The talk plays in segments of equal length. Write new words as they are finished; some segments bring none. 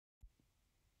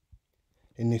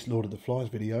In this Lord of the Flies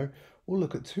video, we'll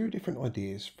look at two different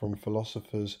ideas from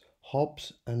philosophers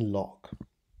Hobbes and Locke.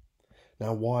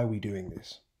 Now, why are we doing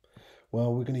this?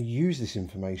 Well, we're going to use this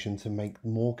information to make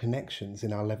more connections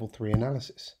in our level 3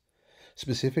 analysis.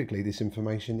 Specifically, this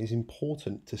information is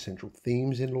important to central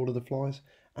themes in Lord of the Flies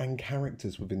and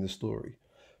characters within the story.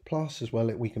 Plus, as well,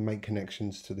 we can make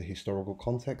connections to the historical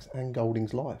context and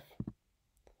Golding's life.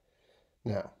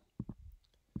 Now,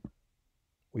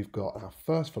 we've got our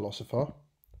first philosopher,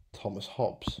 Thomas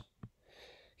Hobbes.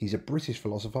 He's a British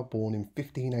philosopher born in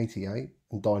 1588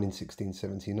 and died in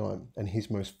 1679, and his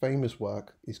most famous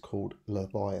work is called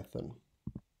Leviathan.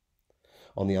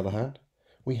 On the other hand,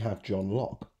 we have John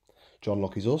Locke. John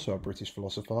Locke is also a British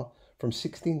philosopher from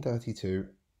 1632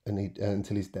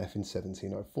 until his death in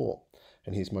 1704,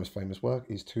 and his most famous work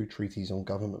is Two Treatises on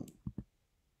Government.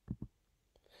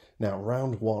 Now,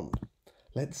 round one.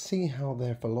 Let's see how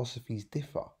their philosophies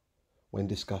differ when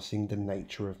discussing the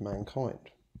nature of mankind.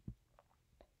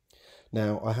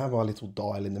 Now, I have our little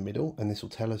dial in the middle, and this will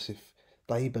tell us if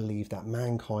they believe that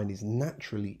mankind is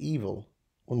naturally evil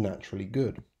or naturally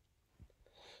good.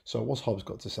 So what's Hobbes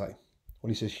got to say? Well,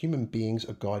 he says human beings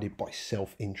are guided by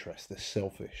self-interest. They're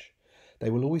selfish. They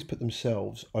will always put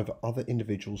themselves over other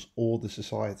individuals or the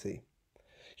society.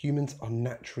 Humans are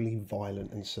naturally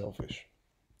violent and selfish.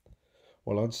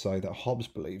 Well, I'd say that Hobbes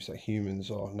believes that humans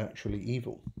are naturally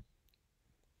evil.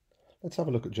 Let's have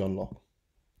a look at John Locke.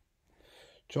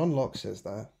 John Locke says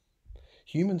that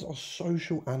humans are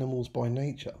social animals by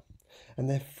nature, and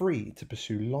they're free to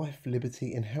pursue life,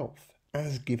 liberty, and health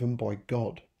as given by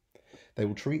God. They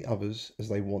will treat others as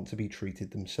they want to be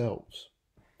treated themselves.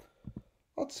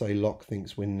 I'd say Locke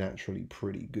thinks we're naturally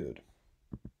pretty good.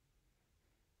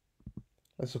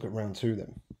 Let's look at round two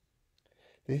then.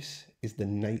 This is the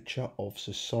nature of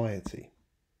society.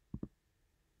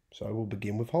 So we'll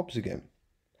begin with Hobbes again.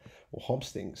 Well,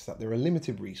 Hobbes thinks that there are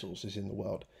limited resources in the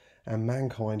world and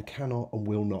mankind cannot and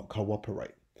will not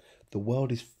cooperate. The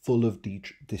world is full of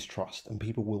distrust and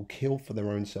people will kill for their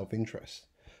own self-interest.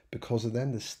 Because of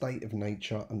them, the state of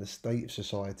nature and the state of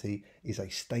society is a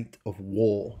state of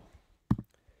war.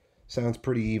 Sounds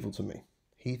pretty evil to me.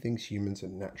 He thinks humans are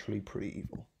naturally pretty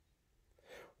evil.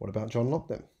 What about John Locke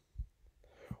then?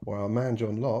 Well, our man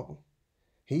John Locke,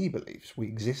 he believes we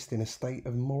exist in a state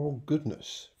of moral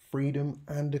goodness, freedom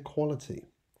and equality.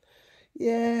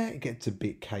 Yeah, it gets a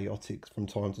bit chaotic from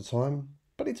time to time,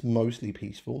 but it's mostly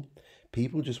peaceful.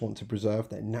 People just want to preserve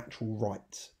their natural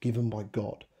rights given by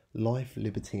God, life,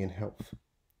 liberty and health.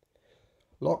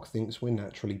 Locke thinks we're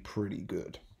naturally pretty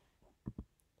good.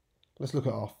 Let's look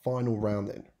at our final round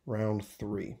then, round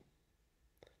 3.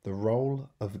 The role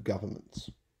of governments.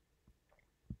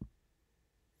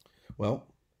 Well,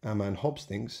 our man Hobbes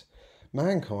thinks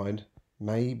mankind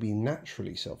may be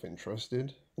naturally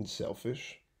self-interested and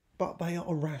selfish, but they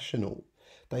are rational.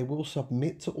 They will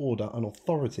submit to order and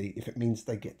authority if it means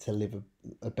they get to live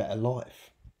a better life.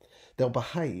 They'll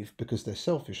behave because they're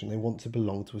selfish and they want to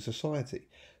belong to a society.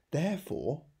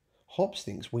 Therefore, Hobbes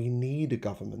thinks we need a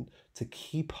government to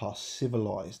keep us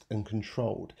civilized and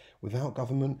controlled. Without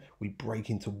government, we break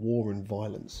into war and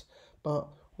violence. But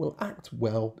we'll act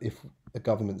well if the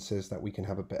government says that we can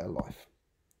have a better life.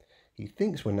 He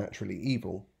thinks we're naturally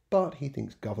evil, but he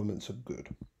thinks governments are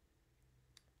good.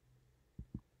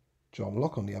 John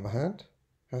Locke, on the other hand,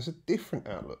 has a different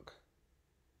outlook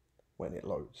when it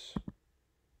loads.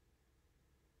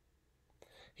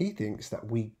 He thinks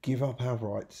that we give up our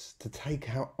rights to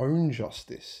take our own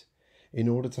justice in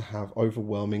order to have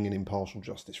overwhelming and impartial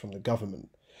justice from the government.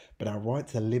 But our right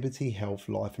to liberty, health,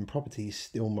 life and property is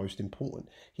still most important.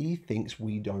 He thinks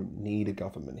we don't need a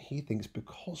government. He thinks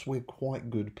because we're quite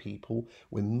good people,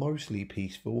 we're mostly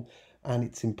peaceful, and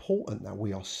it's important that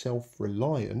we are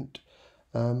self-reliant,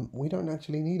 we don't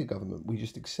actually need a government. We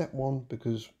just accept one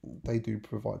because they do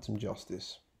provide some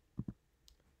justice.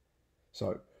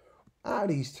 So, out of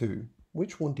these two,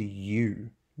 which one do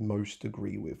you most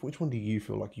agree with? Which one do you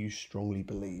feel like you strongly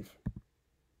believe?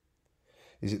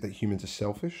 Is it that humans are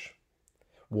selfish,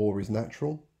 war is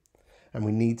natural, and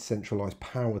we need centralised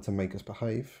power to make us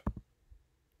behave?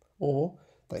 Or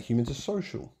that humans are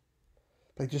social,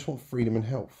 they just want freedom and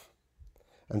health,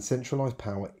 and centralised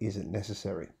power isn't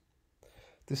necessary?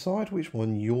 Decide which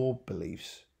one your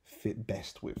beliefs fit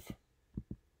best with.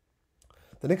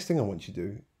 The next thing I want you to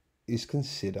do is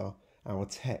consider our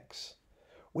texts.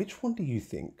 Which one do you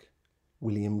think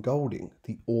William Golding,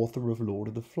 the author of Lord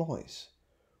of the Flies,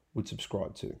 would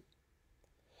subscribe to?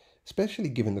 Especially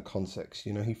given the context,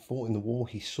 he fought in the war,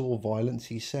 he saw violence,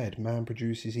 he said, man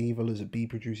produces evil as a bee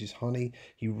produces honey.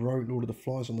 He wrote Lord of the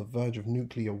Flies on the verge of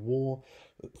nuclear war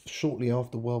shortly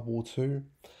after World War II.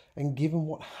 and given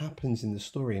what happens in the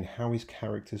story and how his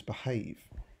characters behave.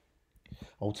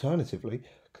 Alternatively,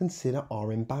 consider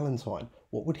R.M. Ballantyne.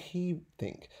 What would he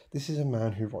think? This is a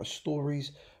man who writes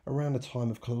stories around a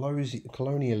time of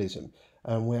colonialism,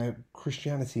 where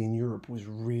Christianity in Europe was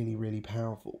really, really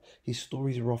powerful. His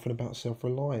stories are often about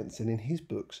self-reliance, and in his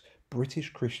books,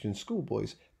 British Christian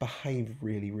schoolboys behave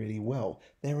really, really well.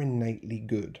 They're innately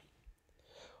good.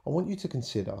 I want you to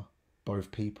consider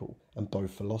both people and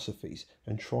both philosophies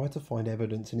and try to find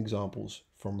evidence and examples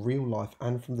from real life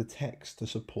and from the text to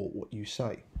support what you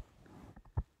say.